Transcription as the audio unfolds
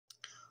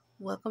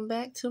Welcome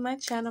back to my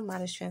channel,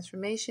 Modest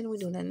Transformation. We're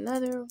doing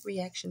another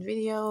reaction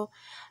video.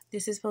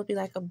 This is supposed to be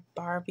like a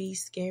Barbie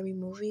scary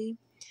movie.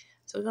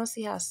 So we're going to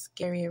see how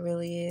scary it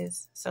really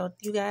is. So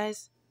you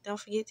guys, don't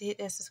forget to hit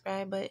that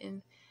subscribe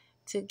button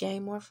to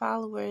gain more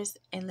followers.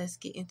 And let's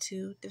get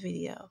into the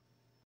video.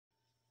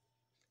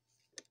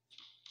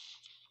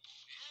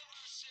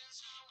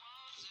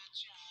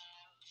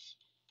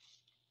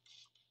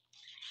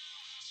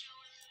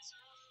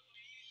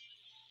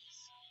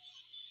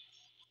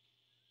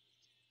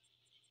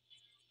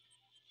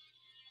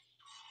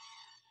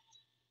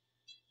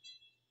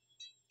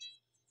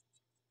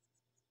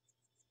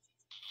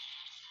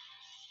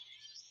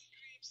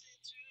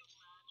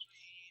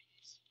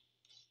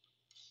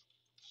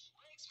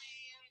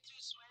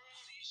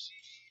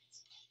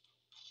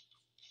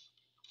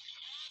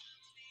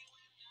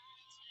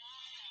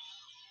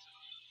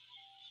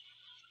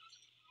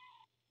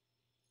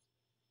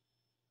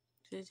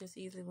 Should have just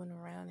easily went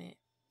around it.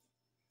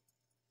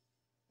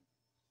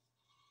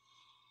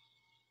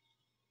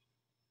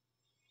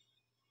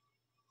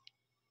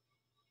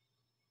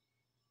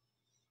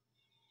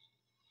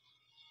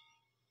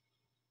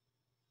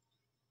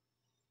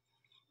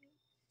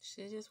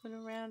 Should have just went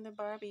around the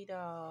Barbie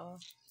doll.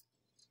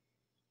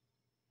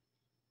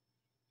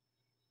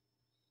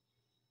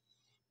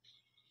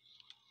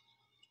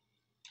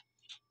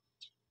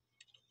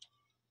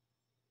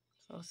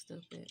 So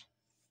stupid.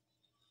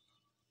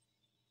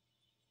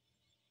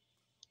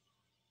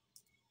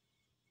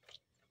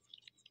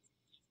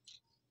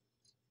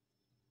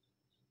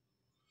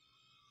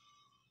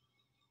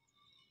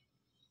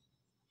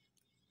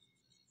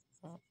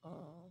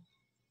 Uh-oh.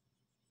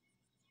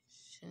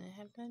 Shouldn't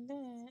have done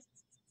that.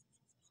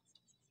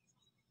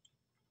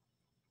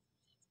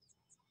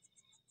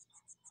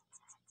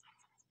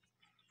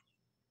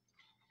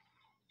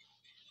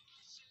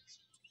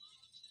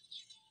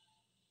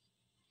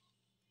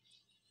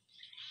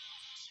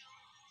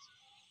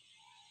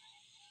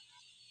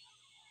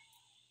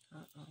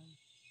 Uh-oh.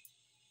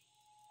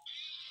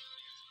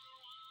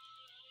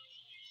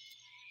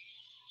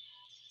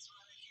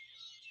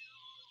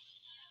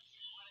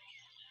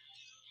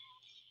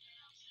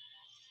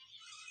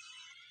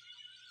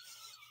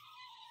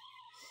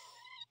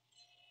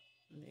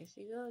 There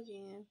she go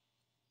again.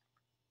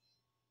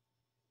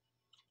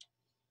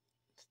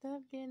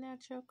 Stop getting out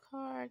your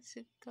car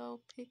to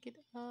go pick it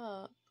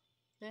up.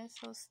 That's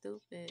so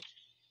stupid.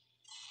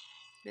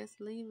 Just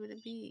leave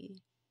it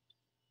be.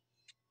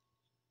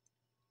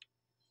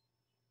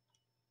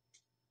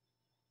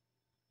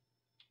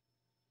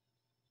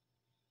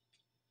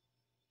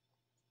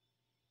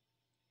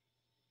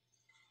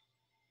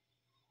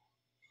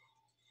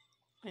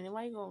 And then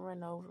why you gonna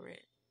run over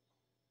it?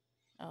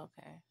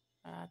 Okay.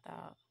 I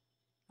thought,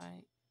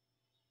 like,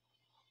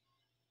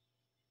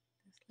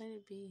 just let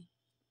it be.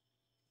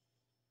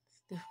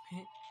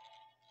 Stupid.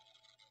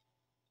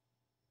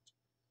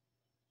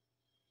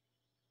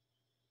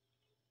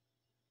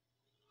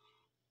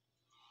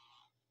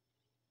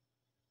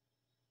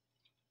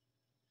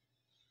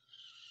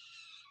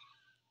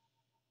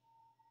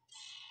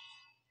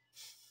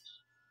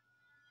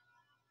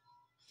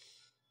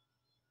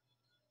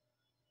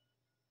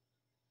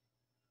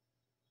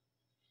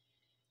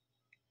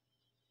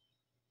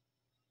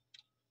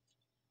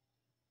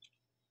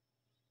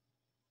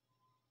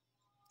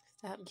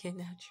 Stop getting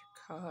out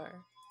your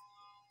car.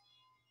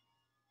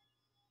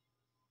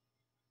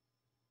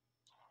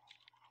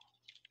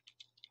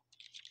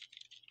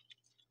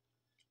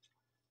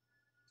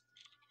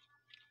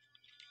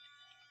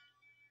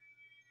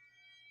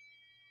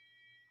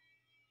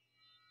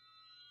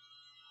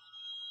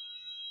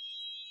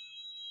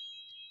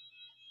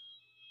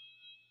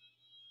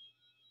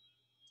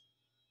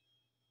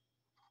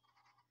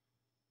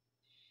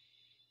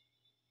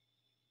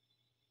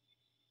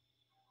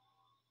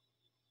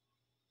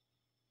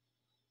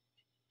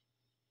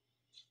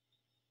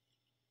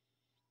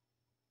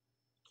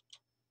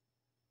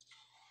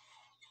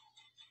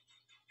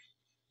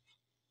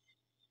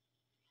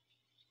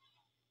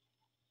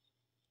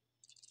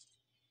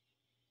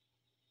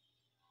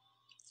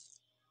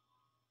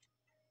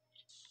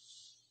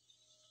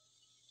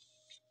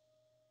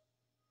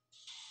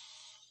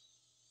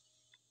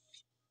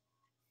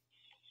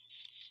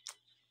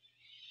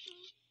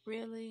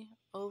 Really?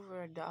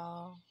 Over a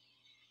doll?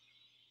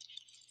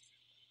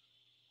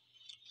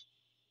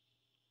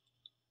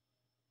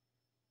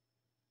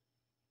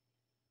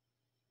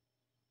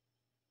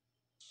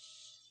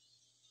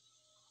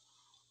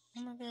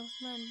 Oh my god, was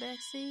somebody in the back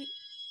seat?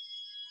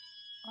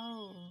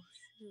 Oh,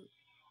 shoot.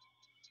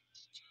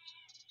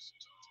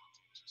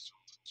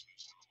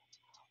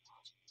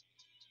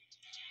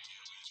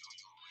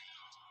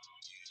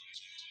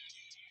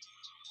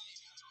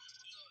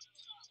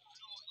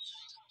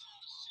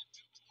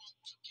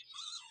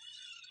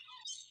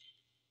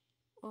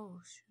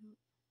 Oh, shoot.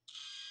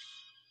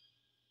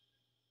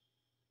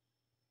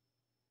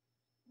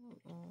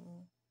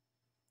 Uh-oh.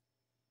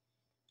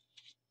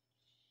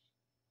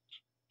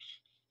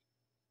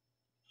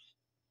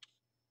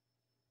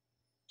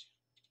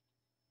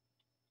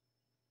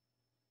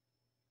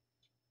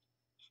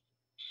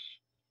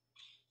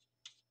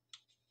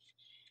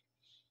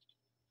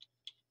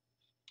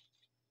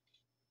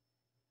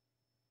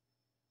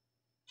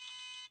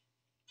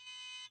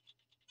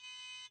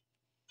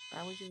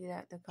 Why would you get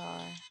out the car?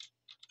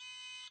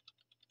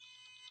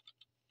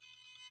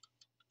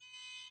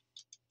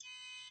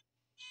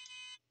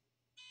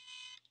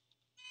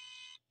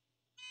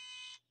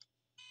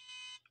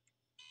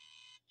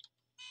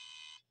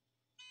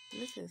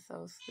 This is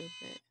so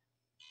stupid.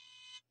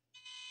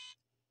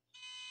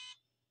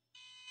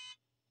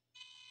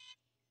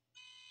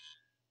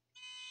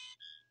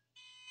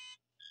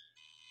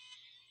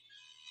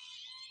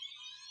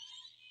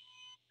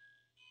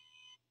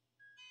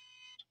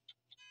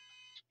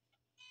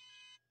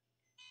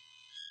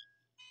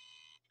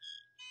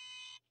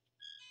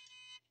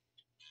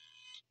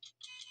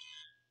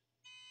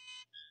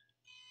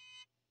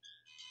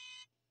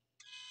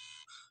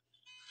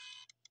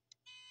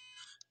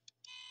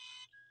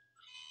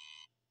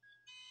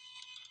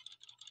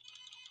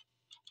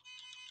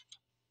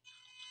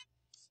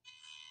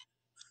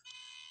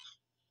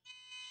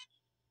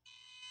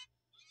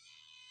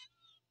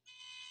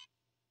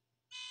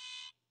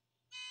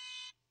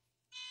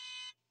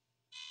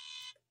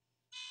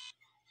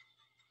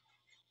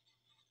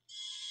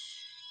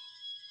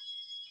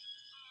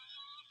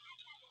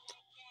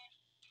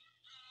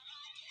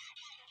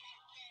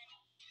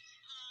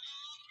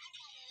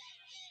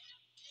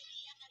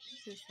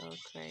 This is so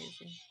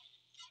crazy.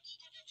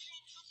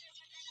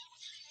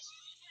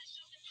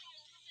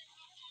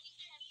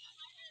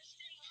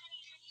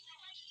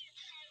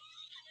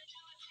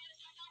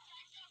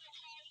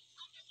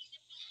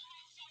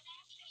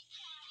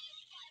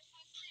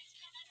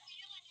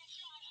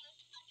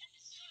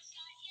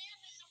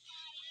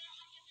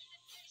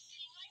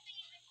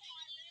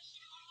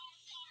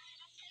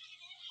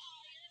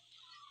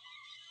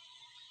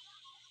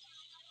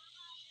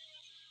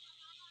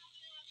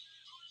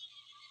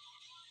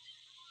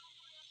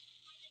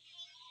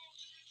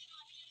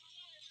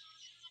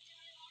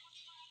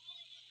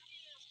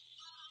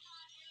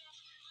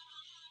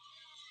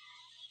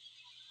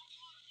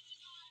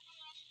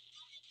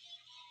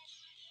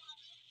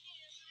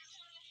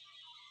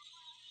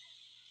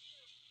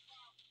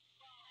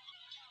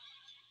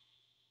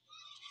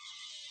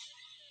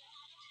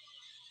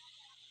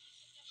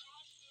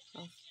 So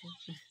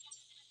stupid.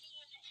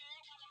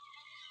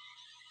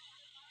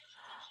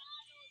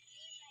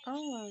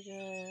 Oh my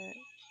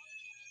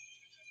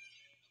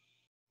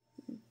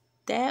god.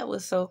 That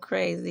was so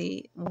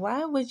crazy.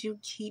 Why would you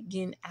keep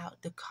getting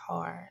out the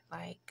car?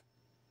 Like,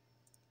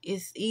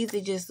 it's easy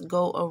just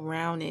go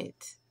around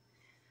it.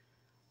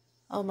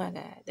 Oh my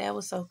god. That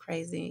was so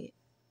crazy.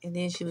 And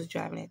then she was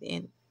driving at the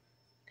end.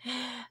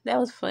 That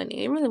was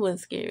funny. It really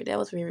wasn't scary. That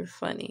was very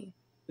funny.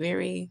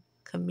 Very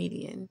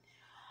comedian.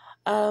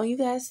 You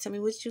guys, tell me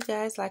what you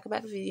guys like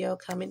about the video.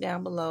 Comment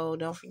down below.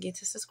 Don't forget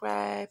to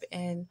subscribe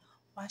and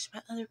watch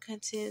my other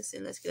contents.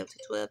 And let's get up to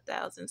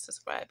 12,000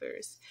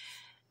 subscribers.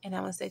 And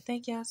I want to say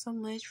thank y'all so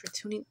much for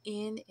tuning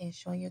in and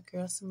showing your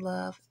girl some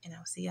love. And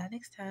I'll see y'all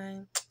next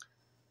time.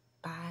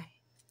 Bye.